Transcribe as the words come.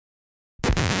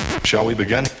Shall we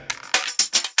begin?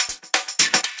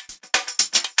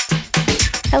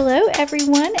 Hello,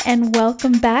 everyone, and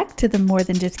welcome back to the More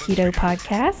Than Just Keto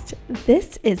podcast.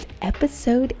 This is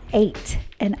episode 8,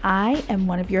 and I am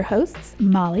one of your hosts,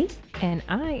 Molly. And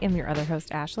I am your other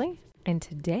host, Ashley. And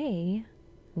today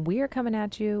we are coming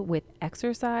at you with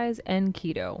exercise and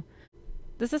keto.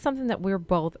 This is something that we're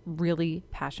both really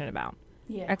passionate about.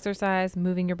 Yeah. Exercise,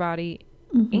 moving your body,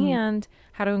 and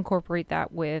how to incorporate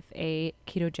that with a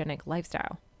ketogenic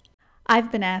lifestyle. I've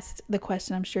been asked the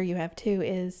question, I'm sure you have too,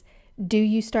 is do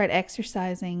you start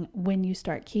exercising when you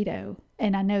start keto?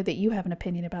 And I know that you have an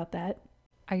opinion about that.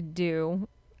 I do.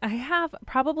 I have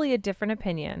probably a different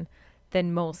opinion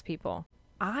than most people.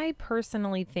 I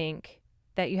personally think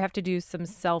that you have to do some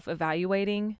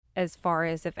self-evaluating as far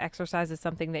as if exercise is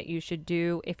something that you should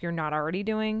do if you're not already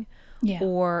doing,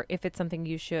 or if it's something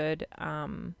you should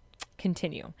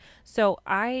continue. So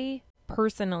I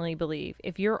personally believe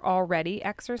if you're already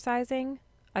exercising,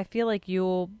 I feel like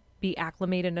you'll be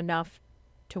acclimated enough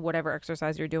to whatever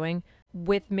exercise you're doing.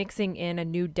 With mixing in a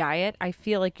new diet, I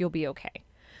feel like you'll be okay.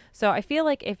 So I feel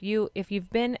like if you've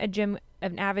been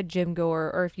an avid gym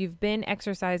goer, or if you've been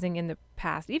exercising in the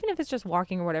past, even if it's just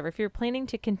walking or whatever, if you're planning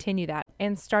to continue that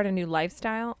and start a new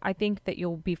lifestyle, I think that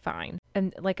you'll be fine.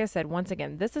 And like I said, once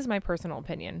again, this is my personal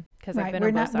opinion because I've been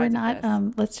on both sides of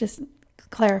this. Let's just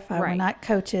clarify. Right. We're not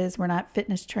coaches. We're not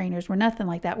fitness trainers. We're nothing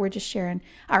like that. We're just sharing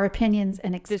our opinions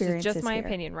and experiences. This is just my here.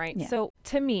 opinion, right? Yeah. So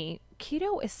to me,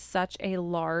 keto is such a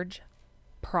large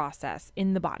process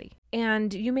in the body.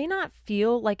 And you may not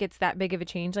feel like it's that big of a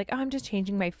change, like, oh, I'm just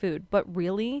changing my food. But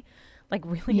really,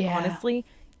 honestly,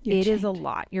 it is a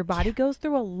lot. Your body goes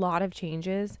through a lot of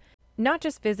changes, not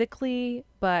just physically,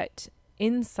 but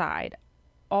inside.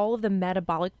 All of the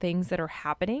metabolic things that are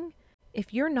happening.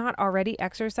 If you're not already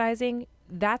exercising,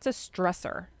 that's a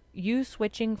stressor. You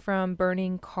switching from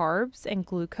burning carbs and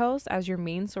glucose as your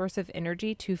main source of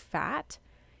energy to fat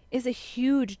is a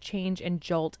huge change and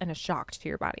jolt and a shock to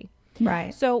your body.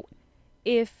 Right. So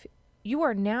if you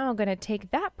are now going to take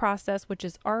that process, which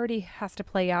is already has to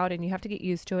play out and you have to get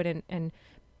used to it and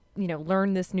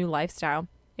learn this new lifestyle,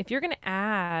 if you're going to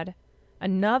add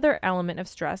another element of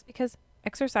stress, because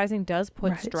exercising does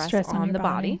put stress on the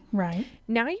body. Right.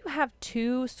 Now you have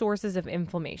two sources of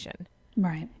inflammation.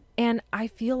 Right. And I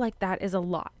feel like that is a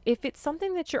lot. If it's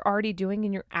something that you're already doing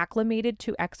and you're acclimated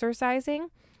to exercising,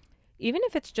 even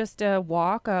if it's just a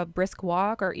walk, a brisk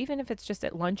walk, or even if it's just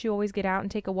at lunch, you always get out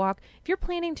and take a walk. If you're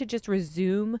planning to just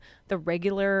resume the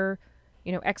regular,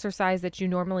 exercise that you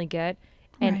normally get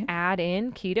and add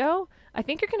in keto, I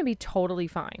think you're going to be totally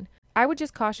fine. I would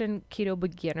just caution keto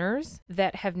beginners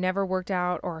that have never worked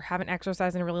out or haven't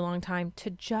exercised in a really long time to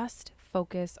just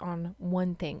focus on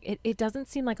one thing. It doesn't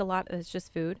seem like a lot. It's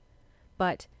just food,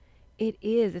 but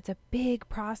it's a big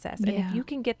process. And if you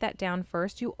can get that down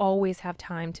first, you always have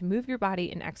time to move your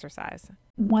body and exercise.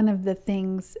 One of the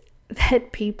things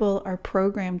that people are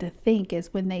programmed to think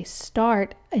is when they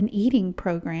start an eating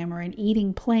program or an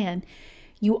eating plan,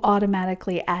 you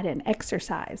automatically add in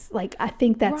exercise. Like, I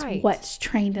think that's what's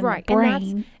trained in the brain.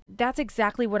 And that's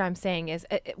exactly what I'm saying is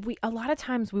a lot of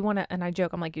times we want to, and I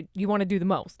joke, I'm like, you want to do the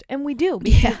most. And we do,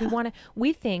 because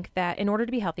we think that in order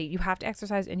to be healthy, you have to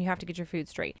exercise and you have to get your food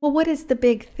straight. Well, what is the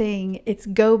big thing? It's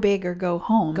go big or go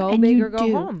home. Go big or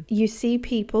go home. You see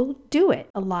people do it.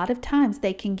 A lot of times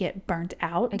they can get burnt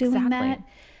out doing that.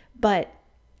 But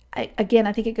I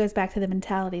think it goes back to the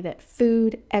mentality that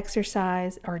food,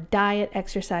 exercise, or diet,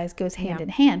 exercise goes hand in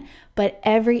hand, but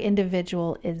every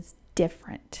individual is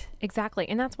different. Exactly.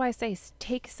 And that's why I say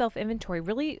take self-inventory,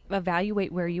 really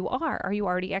evaluate where you are. Are you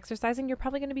already exercising? You're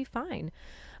probably going to be fine.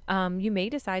 You may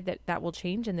decide that will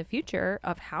change in the future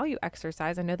of how you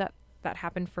exercise. I know that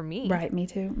happened for me. Right. Me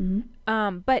too.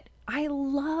 Mm-hmm. But I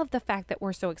love the fact that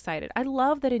we're so excited. I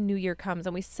love that a new year comes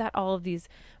and we set all of these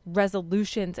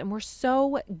resolutions and we're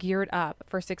so geared up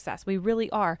for success. We really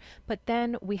are. But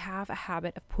then we have a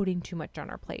habit of putting too much on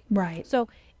our plate. Right. So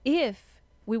if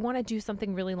we want to do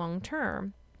something really long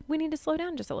term, we need to slow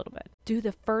down just a little bit. Do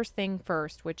the first thing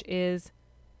first, which is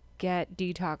get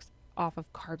detox off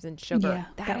of carbs and sugar.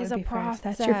 Yeah, that is a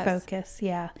process. First. That's your focus.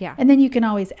 Yeah. Yeah. And then you can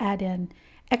always add in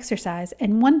exercise.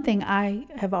 And one thing I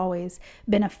have always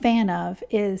been a fan of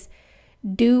is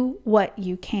do what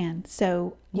you can.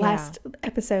 So last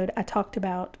episode, I talked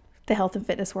about the health and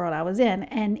fitness world I was in.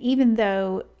 And even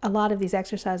though a lot of these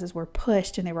exercises were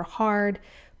pushed and they were hard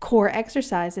core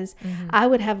exercises, I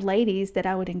would have ladies that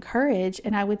I would encourage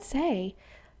and I would say,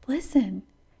 listen,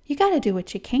 you got to do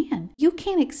what you can. You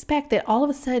can't expect that all of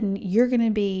a sudden you're going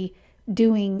to be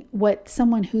doing what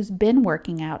someone who's been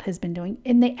working out has been doing.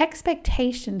 And the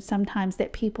expectation sometimes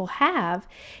that people have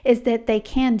is that they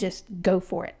can just go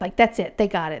for it. Like, that's it. They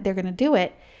got it. They're going to do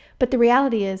it. But the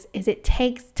reality is it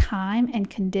takes time and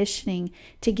conditioning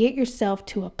to get yourself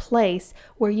to a place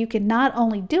where you can not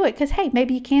only do it, because, hey,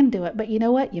 maybe you can do it, but you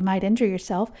know what? You might injure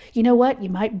yourself. You know what? You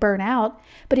might burn out.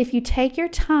 But if you take your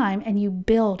time and you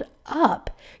build up,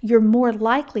 you're more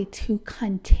likely to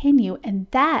continue. And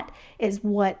that is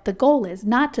what the goal is,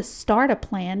 not to start a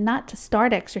plan, not to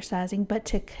start exercising, but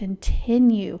to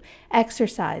continue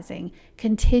exercising,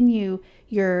 continue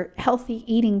your healthy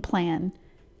eating plan.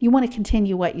 You want to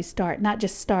continue what you start, not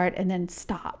just start and then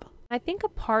stop. I think a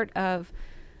part of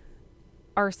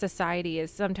our society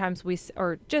is sometimes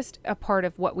or just a part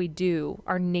of what we do,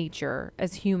 our nature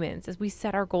as humans, is we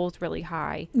set our goals really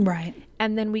high. Right.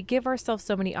 And then we give ourselves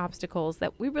so many obstacles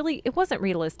that it wasn't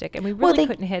realistic, and we really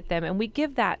couldn't hit them. And we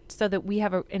give that so that we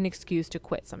have an excuse to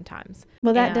quit sometimes.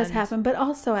 Well, that does happen. But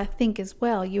also, I think as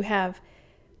well, you have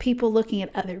people looking at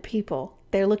other people.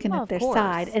 They're looking at their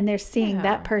side, and they're seeing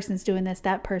that person's doing this,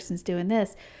 that person's doing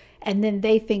this. And then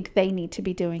they think they need to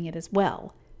be doing it as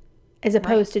well, as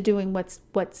opposed to doing what's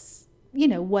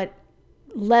what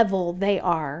level they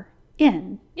are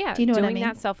in. Yeah. Do you know what I mean? Doing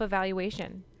that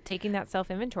self-evaluation, taking that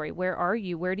self-inventory. Where are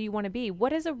you? Where do you want to be?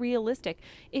 What is a realistic?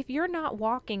 If you're not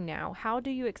walking now, how do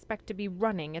you expect to be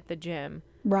running at the gym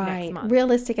next month?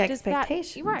 Realistic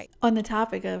expectations. Right. On the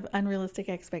topic of unrealistic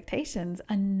expectations,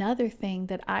 another thing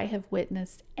that I have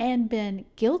witnessed and been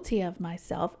guilty of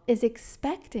myself is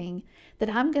expecting that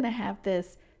I'm going to have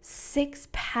this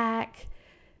 6-pack,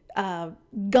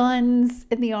 guns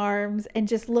in the arms, and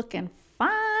just looking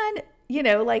fine,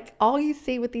 like all you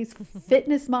see with these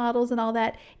fitness models and all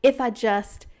that, if I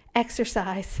just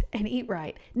exercise and eat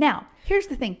right. Now, here's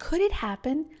the thing. Could it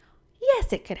happen?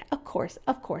 Yes, it could. Of course,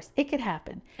 it could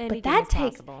happen.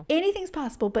 Anything's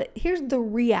possible. But here's the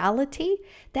reality.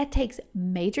 That takes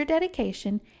major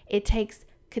dedication. It takes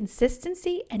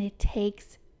consistency, and it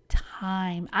takes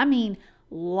time. I mean,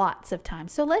 lots of time.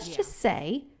 So let's just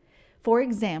say, for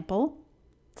example,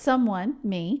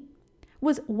 me,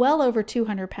 was well over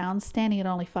 200 pounds, standing at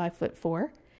only 5'4".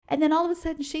 And then all of a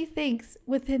sudden she thinks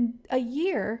within a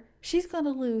year, she's going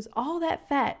to lose all that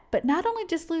fat, but not only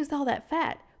just lose all that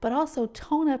fat, but also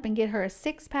tone up and get her a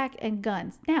 6-pack and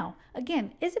guns. Now,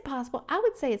 again, is it possible? I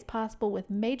would say it's possible with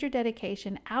major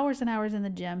dedication, hours and hours in the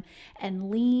gym,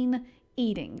 and lean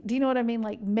eating. Do you know what I mean?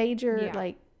 Like major,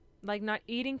 like not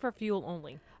eating for fuel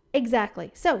only.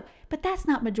 Exactly. So, but that's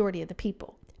not majority of the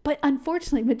people. But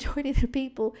unfortunately, majority of the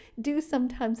people do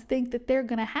sometimes think that they're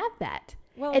going to have that.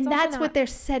 Well, and that's what they're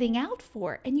setting out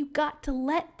for. And you got to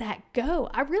let that go.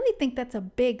 I really think that's a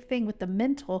big thing with the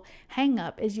mental hang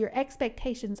up, is your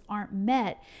expectations aren't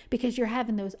met because you're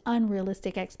having those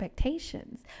unrealistic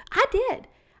expectations. I did.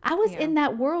 I was in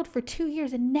that world for 2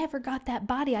 years and never got that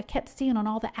body I kept seeing on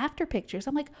all the after pictures.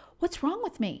 I'm like, what's wrong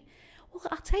with me? Well,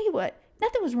 I'll tell you what,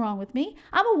 nothing was wrong with me.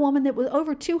 I'm a woman that was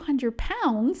over 200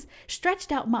 pounds,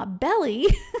 stretched out my belly,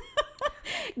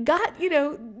 got,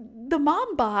 the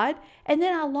mom bod, and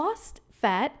then I lost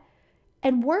fat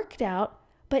and worked out,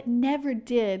 but never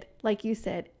did, like you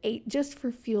said, ate just for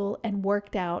fuel and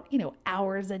worked out,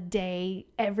 hours a day,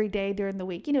 every day during the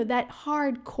week, that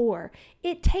hardcore.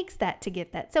 It takes that to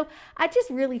get that. So I just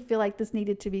really feel like this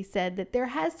needed to be said, that there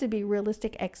has to be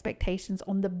realistic expectations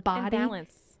on the body. And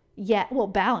balance. Yeah, well,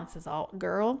 balance is all,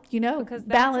 girl. Because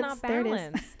balance. Not There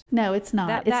it is. No, it's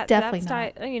not. It's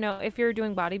definitely not. If you're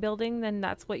doing bodybuilding, then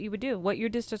that's what you would do. What you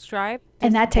just described,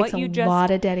 and that takes a lot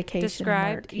of dedication.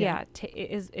 Described, and work.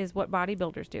 Is what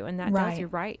bodybuilders do, and that does. You're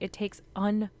right. It takes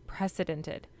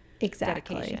unprecedented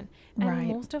dedication, and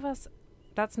most of us,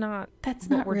 that's not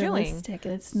what we're realistic.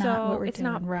 doing. It's not what we're doing.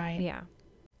 Not, right. Yeah.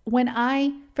 When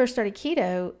I first started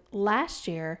keto last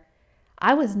year,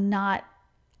 I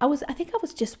think I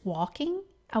was just walking.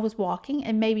 I was walking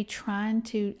and maybe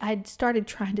I'd started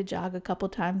trying to jog a couple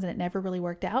times and it never really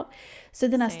worked out. So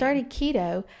then I started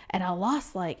keto and I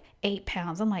lost like 8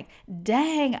 pounds. I'm like,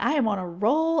 dang, I am on a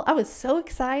roll. I was so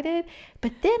excited.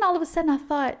 But then all of a sudden I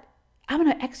thought, I'm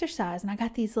going to exercise. And I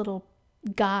got these little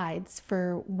guides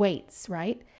for weights,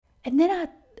 right? And then I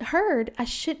heard I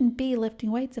shouldn't be lifting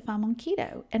weights if I'm on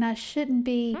keto, and I shouldn't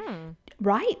be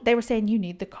right. They were saying you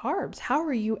need the carbs. How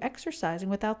are you exercising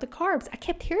without the carbs? I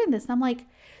kept hearing this and I'm like,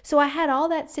 so I had all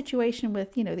that situation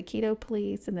with, the keto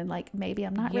police, and then like, maybe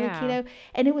I'm not really keto.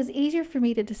 And it was easier for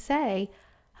me to say,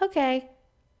 okay,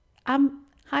 I'm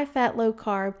high fat, low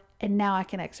carb, and now I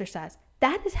can exercise.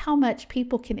 That is how much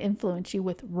people can influence you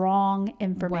with wrong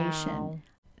information. Wow.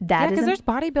 Yeah, That because isn't there's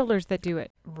bodybuilders that do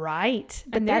it. right.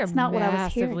 But And they're that's not what I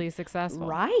was hearing. massively successful.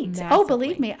 Right. Oh,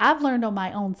 believe Massively. me, I've learned on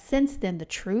my own since then the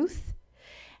truth.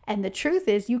 And the truth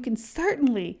is, you can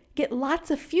certainly get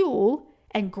lots of fuel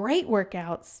and great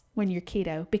workouts when you're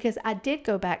keto, because I did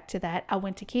go back to that. I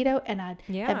went to keto and I have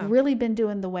Yeah. really been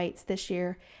doing the weights this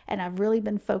year, and I've really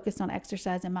been focused on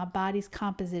exercise, and my body's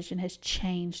composition has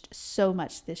changed so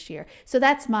much this year. So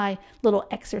that's my little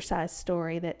exercise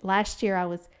story, that last year I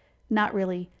was not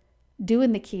really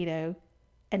doing the keto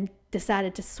and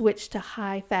decided to switch to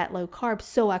high fat, low carb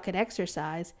so I could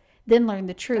exercise, then learn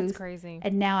the That's truth. crazy.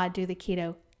 And now I do the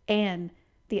keto and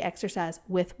the exercise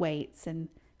with weights and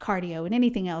cardio and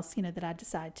anything else, that I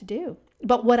decide to do.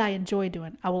 But what I enjoy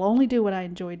doing, I will only do what I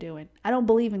enjoy doing. I don't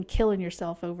believe in killing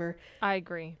yourself over I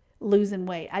agree. losing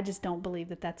weight. I just don't believe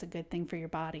that that's a good thing for your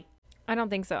body. I don't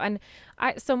think so. And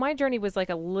so my journey was like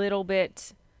a little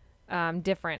bit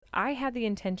different. I had the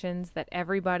intentions that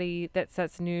everybody that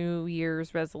sets New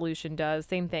Year's resolution does.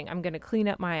 Same thing. I'm going to clean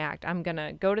up my act. I'm going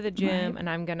to go to the gym,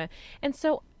 Right. and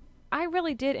so I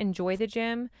really did enjoy the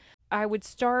gym. I would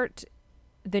start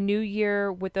the new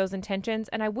year with those intentions,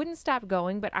 and I wouldn't stop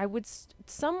going, but I would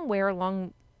somewhere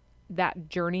along that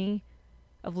journey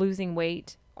of losing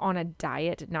weight on a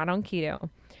diet, not on keto,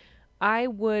 I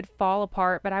would fall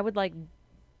apart, but I would like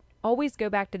always go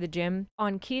back to the gym.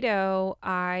 On keto,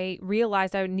 I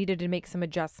realized I needed to make some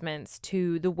adjustments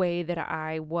to the way that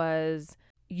I was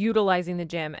utilizing the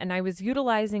gym, and I was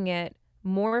utilizing it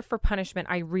more for punishment,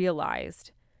 I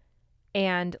realized,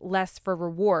 and less for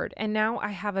reward. And now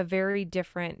I have a very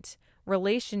different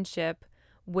relationship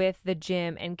with the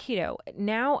gym and keto.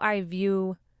 Now I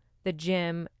view the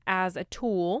gym as a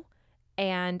tool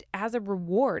and as a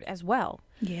reward as well.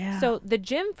 Yeah. So the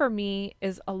gym for me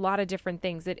is a lot of different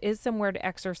things. It is somewhere to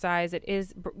exercise. It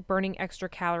is burning extra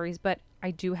calories, but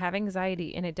I do have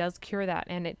anxiety, and it does cure that.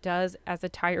 And it does, as a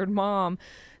tired mom,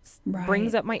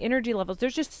 brings Right. up my energy levels.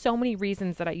 There's just so many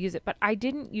reasons that I use it, but I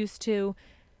didn't used to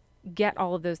get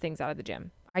all of those things out of the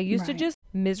gym. I used to Right. just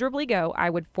miserably go. I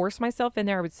would force myself in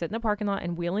there. I would sit in the parking lot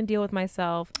and wheel and deal with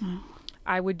myself. Oh,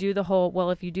 I would do the whole,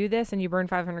 well, if you do this and you burn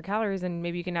 500 calories and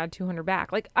maybe you can add 200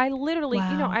 back. Like I literally,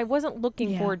 wow. I wasn't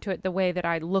looking Yeah. forward to it the way that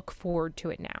I look forward to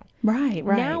it now. Right.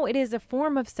 Right. Now it is a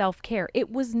form of self-care.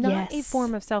 It was not a Yes.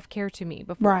 form of self-care to me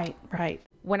before. Right. Right.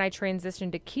 When I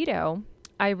transitioned to keto,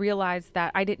 I realized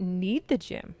that I didn't need the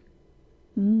gym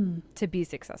to be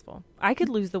successful. I could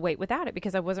lose the weight without it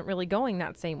because I wasn't really going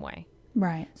that same way.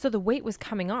 Right. So the weight was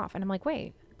coming off, and I'm like,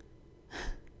 wait.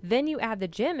 Then you add the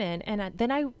gym in, and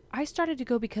then I started to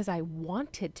go because I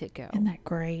wanted to go. Isn't that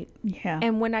great? Yeah.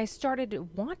 And when I started to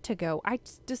want to go, I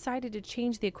decided to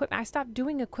change the equipment. I stopped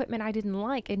doing equipment I didn't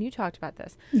like, and you talked about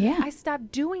this. Yeah. I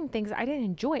stopped doing things I didn't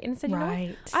enjoy, and said, you know Right.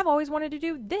 what? I've always wanted to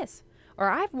do this,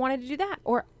 or I've wanted to do that,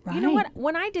 or you know Right. what?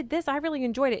 When I did this, I really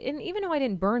enjoyed it, and even though I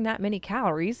didn't burn that many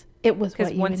calories, It was because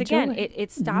what you once again, enjoyed.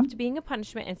 it stopped being a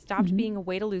punishment and stopped being a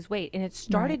way to lose weight, and it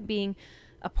started being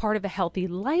a part of a healthy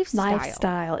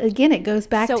lifestyle. Again, it goes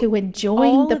back So to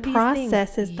enjoying all the of these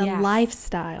process things, is the yes.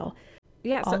 lifestyle.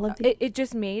 Yeah, all so of the- it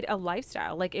just made a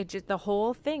lifestyle. Like it just, the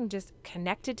whole thing just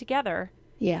connected together.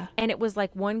 Yeah. And it was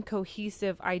like one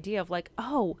cohesive idea of like,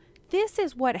 oh, this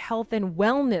is what health and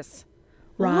wellness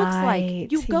looks Right.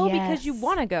 like. You go because you Yes.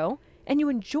 want to go and you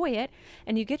enjoy it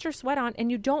and you get your sweat on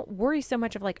and you don't worry so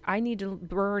much of like, I need to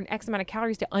burn X amount of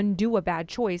calories to undo a bad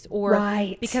choice, or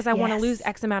Right. because I want to Yes. lose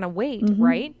X amount of weight,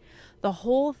 right? The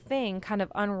whole thing kind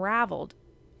of unraveled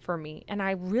for me. And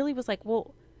I really was like,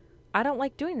 well, I don't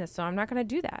like doing this, so I'm not going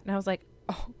to do that. And I was like,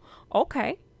 oh,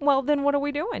 okay, well, then what are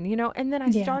we doing? And then I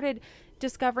Yeah. started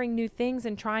discovering new things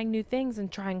and trying new things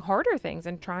and trying harder things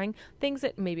and trying things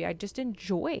that maybe I just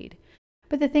enjoyed.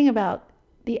 But the thing about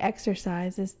the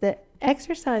exercise is that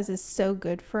exercise is so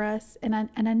good for us. And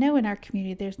I know in our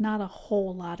community, there's not a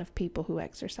whole lot of people who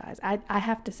exercise. I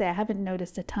have to say, I haven't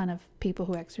noticed a ton of people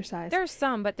who exercise. There's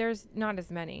some, but there's not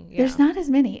as many. Yeah. There's not as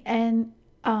many. And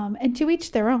to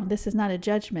each their own. This is not a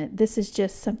judgment. This is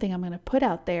just something I'm going to put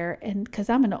out there. And because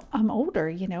I'm older,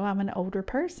 I'm an older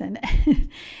person.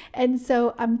 And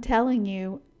so I'm telling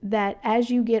you that as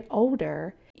you get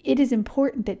older, it is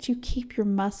important that you keep your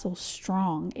muscles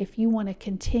strong if you want to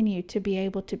continue to be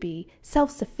able to be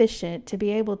self-sufficient, to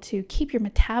be able to keep your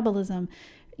metabolism,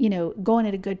 going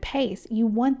at a good pace. You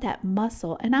want that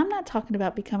muscle. And I'm not talking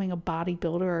about becoming a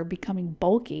bodybuilder or becoming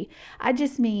bulky. I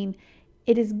just mean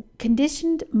it is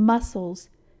conditioned muscles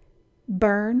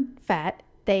burn fat.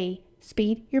 They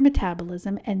speed your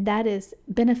metabolism, and that is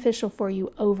beneficial for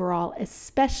you overall,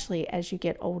 especially as you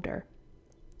get older.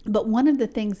 But one of the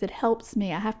things that helps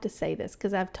me, I have to say this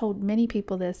because I've told many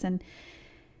people this, and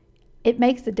it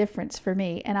makes a difference for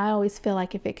me. And I always feel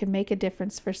like if it can make a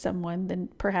difference for someone, then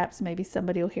perhaps maybe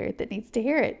somebody will hear it that needs to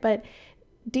hear it. But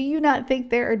do you not think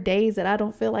there are days that I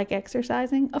don't feel like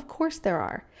exercising? Of course there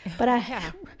are. But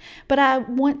but I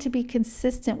want to be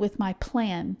consistent with my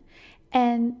plan.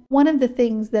 And one of the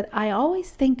things that I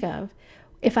always think of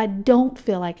if I don't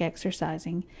feel like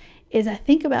exercising is I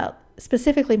think about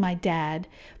specifically my dad,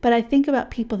 but I think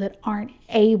about people that aren't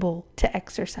able to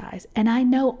exercise. And I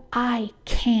know I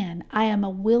can. I am a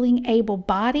willing, able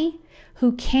body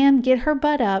who can get her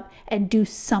butt up and do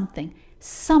something,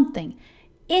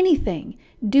 anything,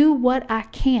 do what I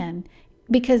can,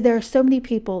 because there are so many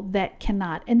people that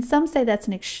cannot. And some say that's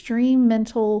an extreme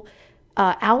mental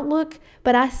outlook,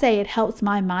 but I say it helps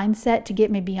my mindset to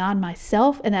get me beyond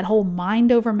myself, and that whole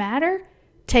mind over matter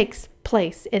takes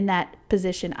place in that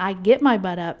position. I get my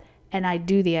butt up and I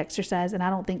do the exercise, and I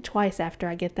don't think twice after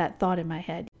I get that thought in my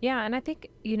head. Yeah, and I think,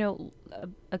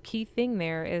 a key thing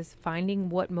there is finding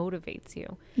what motivates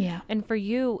you. Yeah. And for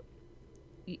you,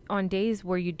 on days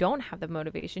where you don't have the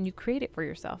motivation, you create it for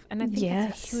yourself. And I think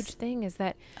that's a huge thing, is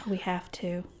that we have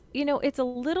to. It's a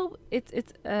little,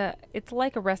 it's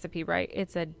like a recipe, right?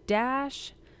 It's a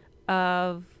dash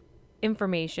of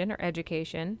information or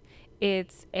education.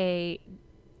 It's a,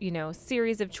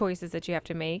 series of choices that you have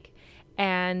to make.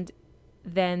 And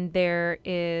then there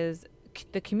is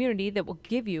the community that will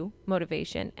give you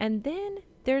motivation. And then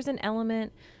there's an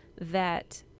element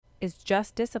that is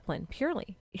just discipline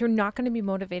purely. You're not going to be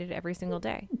motivated every single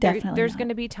day. Definitely There's not. going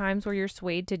to be times where you're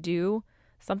swayed to do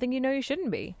something you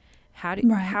shouldn't be.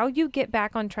 How you get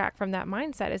back on track from that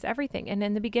mindset is everything. And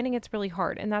in the beginning, it's really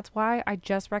hard. And that's why I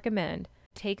just recommend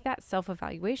take that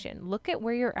self-evaluation. Look at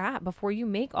where you're at before you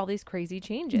make all these crazy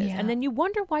changes. Yeah. And then you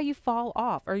wonder why you fall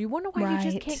off, or you wonder why you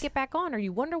just can't get back on, or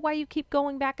you wonder why you keep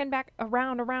going back and back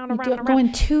around.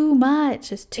 Going too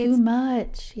much. It's too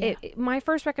much. Yeah. My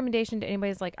first recommendation to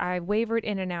anybody is I wavered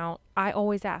in and out. I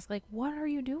always ask, what are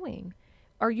you doing?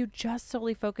 Are you just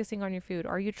solely focusing on your food?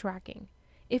 Are you tracking?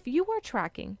 If you are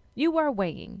tracking, you are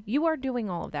weighing, you are doing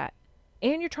all of that,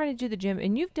 and you're trying to do the gym,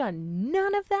 and you've done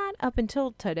none of that up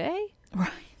until today, right?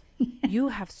 You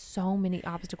have so many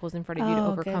obstacles in front of you to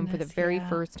overcome for the very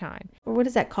first time. Or what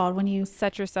is that called when you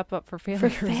set yourself up for failure?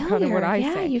 Is kind of what I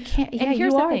say. You can't. Yeah, and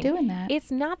here's you the are thing. doing that. It's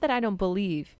not that I don't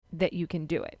believe that you can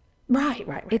do it. Right.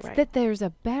 It's that there's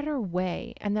a better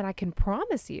way, and that I can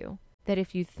promise you that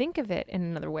if you think of it in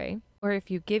another way, or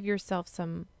if you give yourself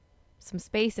some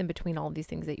space in between all of these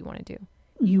things that you want to do,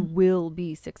 you will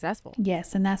be successful.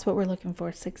 Yes, and that's what we're looking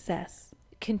for, success.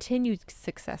 Continued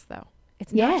success, though.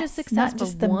 It's not just success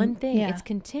for one thing. Yeah. It's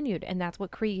continued, and that's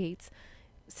what creates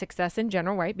success in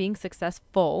general, right? Being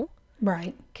successful.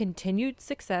 Right. Continued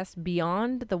success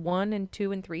beyond the 1 and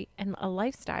 2 and 3, and a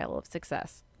lifestyle of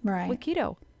success. Right. With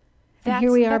keto. And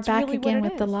here we are back really again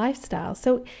with the lifestyle.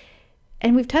 So,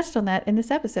 and we've touched on that in this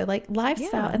episode,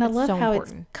 lifestyle. And I love how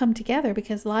it's come together,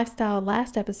 because lifestyle,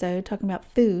 last episode, talking about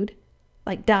food,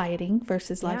 like dieting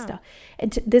versus lifestyle.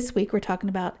 And this week we're talking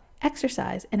about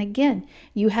exercise. And again,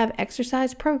 you have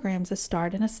exercise programs, a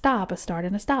start and a stop,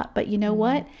 But you know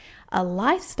what? A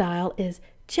lifestyle is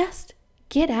just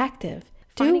get active.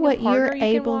 Finding do what a partner you're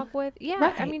able can walk with. Yeah.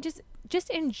 Right. I mean, just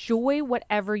enjoy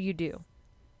whatever you do.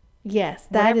 Yes,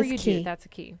 that is key. That's a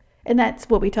key. And that's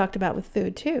what we talked about with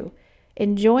food too.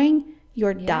 Enjoying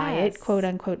your diet, quote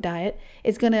unquote diet,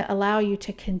 is going to allow you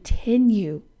to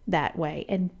continue that way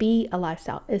and be a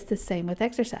lifestyle. It's the same with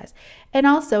exercise. And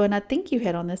also, and I think you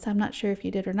hit on this, I'm not sure if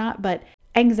you did or not, but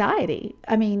anxiety.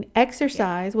 I mean,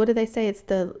 exercise, what do they say? It's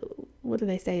most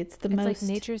like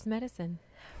nature's medicine.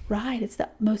 Right. It's the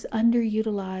most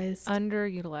underutilized,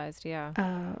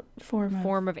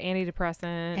 form of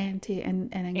antidepressant,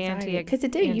 and anxiety. Because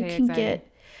you can get.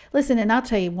 Listen, and I'll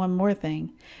tell you one more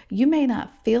thing. You may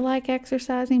not feel like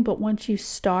exercising, but once you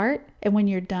start and when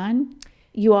you're done,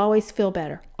 you always feel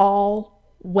better.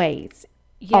 Always.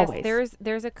 Yes, always.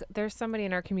 There's somebody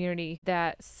in our community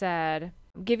that said,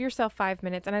 give yourself 5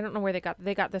 minutes, and I don't know where they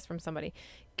got this from somebody.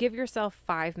 Give yourself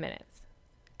 5 minutes.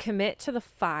 Commit to the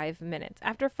 5 minutes.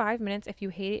 After 5 minutes, if you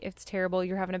hate it, if it's terrible,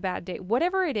 you're having a bad day,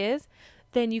 whatever it is,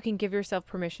 then you can give yourself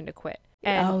permission to quit.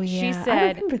 And she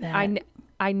said, I remember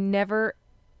that.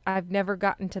 I've never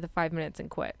gotten to the 5 minutes and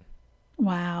quit.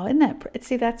 Wow. Isn't that,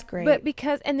 see, that's great. But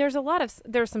there's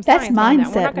some that's science mindset on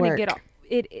that. We're not going to work.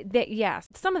 get yes,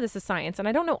 some of this is science, and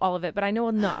I don't know all of it, but I know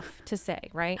enough to say,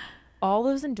 right? All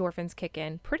those endorphins kick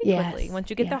in pretty quickly once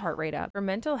you get the heart rate up. For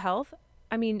mental health,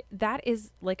 I mean, that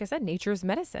is, like I said, nature's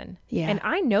medicine. Yeah. And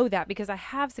I know that because I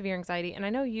have severe anxiety, and I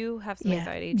know you have some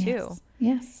anxiety too.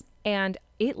 Yes. And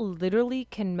it literally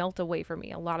can melt away for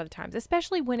me a lot of the times,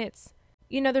 especially when it's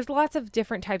there's lots of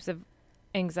different types of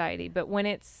anxiety, but when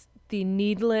it's the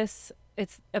needless,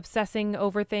 it's obsessing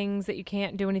over things that you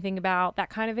can't do anything about, that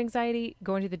kind of anxiety,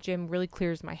 going to the gym really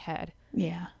clears my head.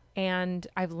 Yeah. And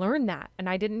I've learned that, and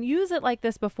I didn't use it like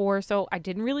this before, so I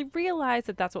didn't really realize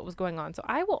that that's what was going on. So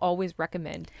I will always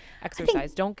recommend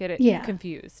exercise. Don't get it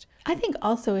confused. I think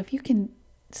also if you can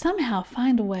somehow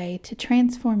find a way to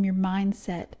transform your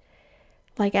mindset,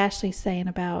 like Ashley's saying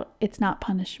about it's not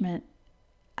punishment,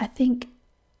 I think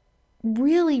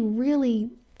really,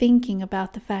 really thinking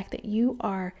about the fact that you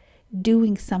are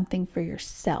doing something for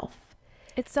yourself.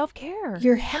 It's self-care.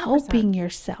 You're helping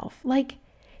yourself. Like,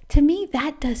 to me,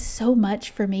 that does so much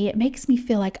for me. It makes me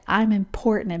feel like I'm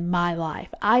important in my life.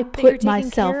 I put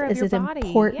myself as an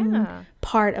important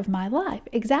part of my life.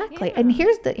 Exactly. Yeah. And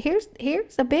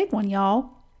here's a big one, y'all.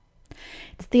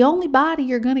 It's the only body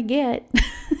you're gonna get.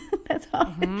 That's all.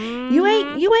 Mm-hmm.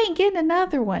 You ain't getting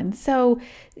another one. So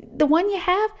the one you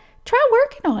have, try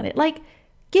working on it. Like,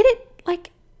 get it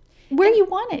like where you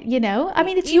want it, I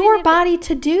mean, it's your body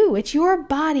to do. It's your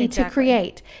body to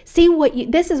create. See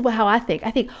this is how I think.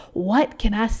 I think, what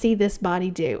can I see this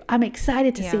body do? I'm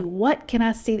excited to see what can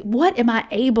I see? What am I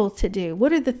able to do?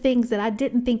 What are the things that I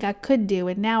didn't think I could do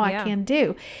and now I can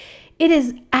do? It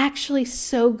is actually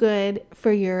so good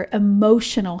for your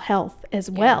emotional health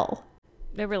as well.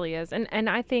 It really is. And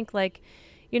I think are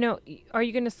you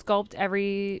going to sculpt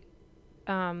every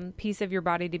piece of your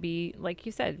body to be, like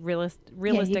you said,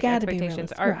 realistic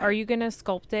expectations? Are you going to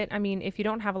sculpt it? I mean, if you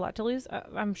don't have a lot to lose,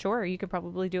 I'm sure you could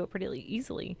probably do it pretty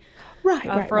easily.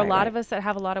 For a lot of us that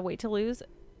have a lot of weight to lose,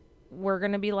 we're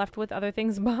going to be left with other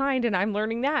things behind, and I'm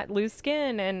learning that loose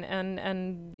skin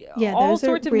and all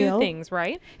sorts of new things,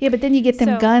 right? Yeah, but then you get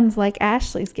them guns like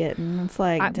Ashley's getting. It's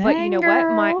like, but you know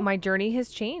what? My journey has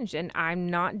changed, and I'm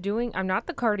not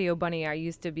the cardio bunny I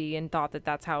used to be, and thought that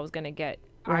that's how I was going to get.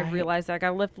 Right. I realized that I got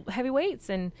to lift heavy weights,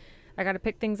 and I got to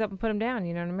pick things up and put them down.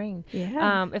 You know what I mean?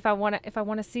 Yeah. If I want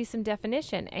to see some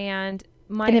definition, and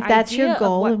if that's your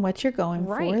goal and what you're going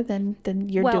for, then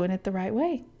you're doing it the right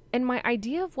way. And my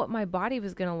idea of what my body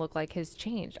was going to look like has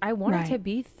changed. I wanted to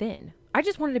be thin. I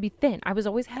just wanted to be thin. I was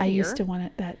always heavier. I used to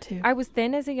want that too. I was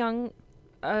thin as a young,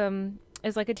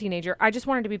 as like a teenager. I just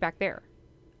wanted to be back there.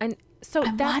 And so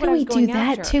that's why do we do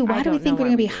that too? Why do we think we're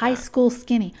going to be high school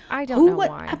skinny? I don't know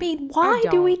why. I mean, why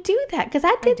do we do that? Because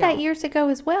I did that years ago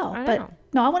as well. But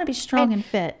no, I want to be strong and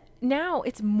fit. Now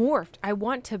it's morphed. I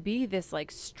want to be this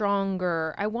like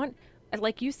stronger. I want,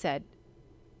 like you said,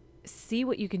 see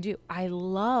what you can do. I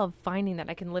love finding that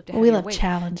I can lift a heavier weight. We love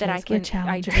challenges. That I can.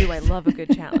 I do. I love a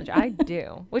good challenge. I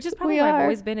do. Which is probably why I've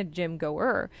always been a gym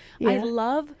goer. Yeah. I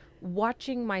love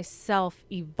watching myself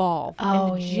evolve.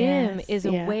 And the gym is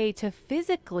a way to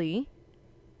physically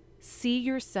see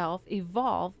yourself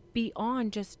evolve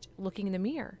beyond just looking in the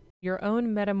mirror. Your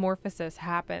own metamorphosis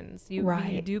happens. You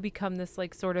do become this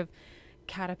like sort of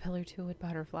caterpillar to a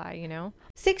butterfly,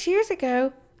 6 years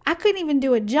ago, I couldn't even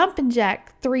do a jumping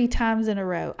jack 3 times in a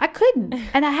row. I couldn't.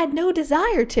 And I had no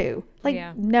desire to.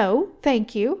 No,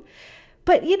 thank you.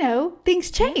 But, things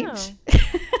change.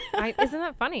 Isn't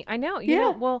that funny? I know. You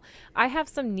know, well, I have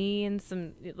some knee and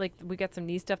we got some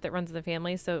knee stuff that runs in the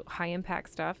family. So high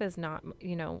impact stuff is not,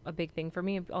 a big thing for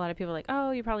me. A lot of people are like,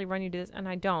 oh, you probably run, you do this. And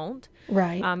I don't.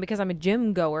 Right. Because I'm a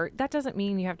gym goer. That doesn't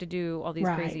mean you have to do all these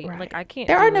crazy, like I can't.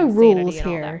 There are no rules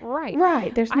here. Right.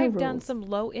 Right. There's no rules. I've done some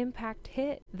low impact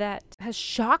HIIT that has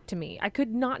shocked me. I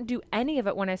could not do any of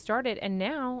it when I started. And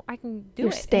now I can do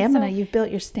your stamina. You've built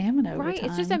your stamina over time.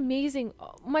 It's just amazing.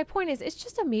 My point is, it's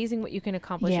just amazing what you can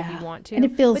accomplish if you want to. And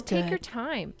it feels good. But take your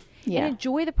time and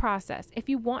enjoy the process. If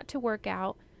you want to work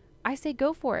out, I say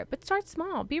go for it. But start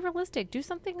small. Be realistic. Do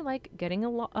something like getting a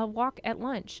walk at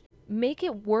lunch. Make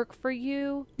it work for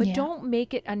you, but don't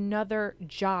make it another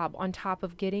job on top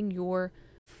of getting your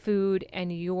food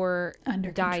and your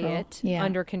diet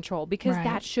under control, because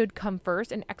that should come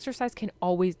first, and exercise can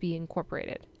always be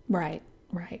incorporated. Right.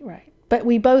 But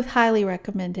we both highly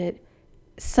recommend it.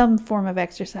 Some form of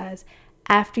exercise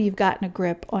after you've gotten a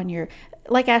grip on your,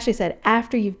 like Ashley said,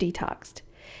 after you've detoxed.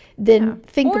 Then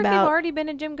think about, or if you've already been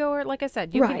a gym goer, like I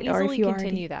said, you can easily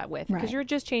continue that with, because you're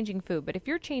just changing food. But if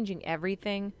you're changing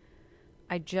everything,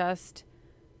 I just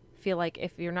feel like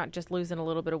if you're not just losing a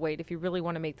little bit of weight, if you really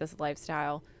want to make this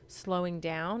lifestyle, slowing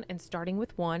down and starting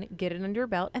with one, get it under your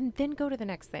belt, and then go to the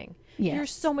next thing. Yes. You're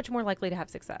so much more likely to have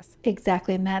success.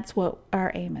 Exactly. And that's what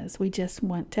our aim is. We just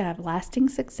want to have lasting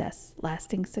success.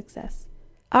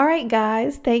 All right,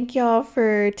 guys. Thank y'all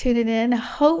for tuning in.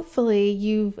 Hopefully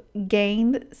you've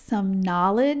gained some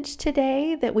knowledge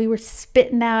today that we were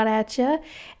spitting out at you.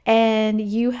 and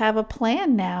you have a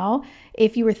plan now.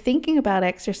 If you were thinking about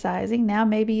exercising, now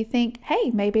maybe you think,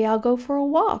 hey, maybe I'll go for a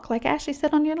walk, like Ashley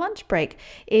said on your lunch break.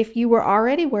 If you were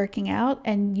already working out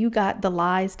and you got the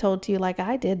lies told to you, like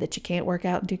I did, that you can't work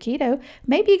out and do keto,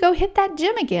 maybe you go hit that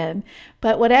gym again.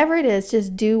 But whatever it is,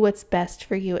 just do what's best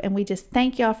for you. And we just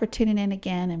thank y'all for tuning in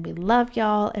again. And we love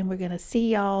y'all. And we're going to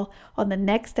see y'all on the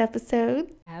next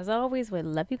episode. As always, we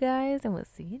love you guys, and we'll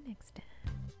see you next time.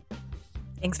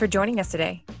 Thanks for joining us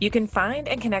today. You can find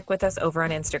and connect with us over on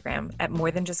Instagram at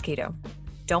More Than Just Keto.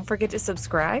 Don't forget to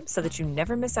subscribe so that you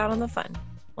never miss out on the fun.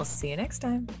 We'll see you next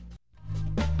time.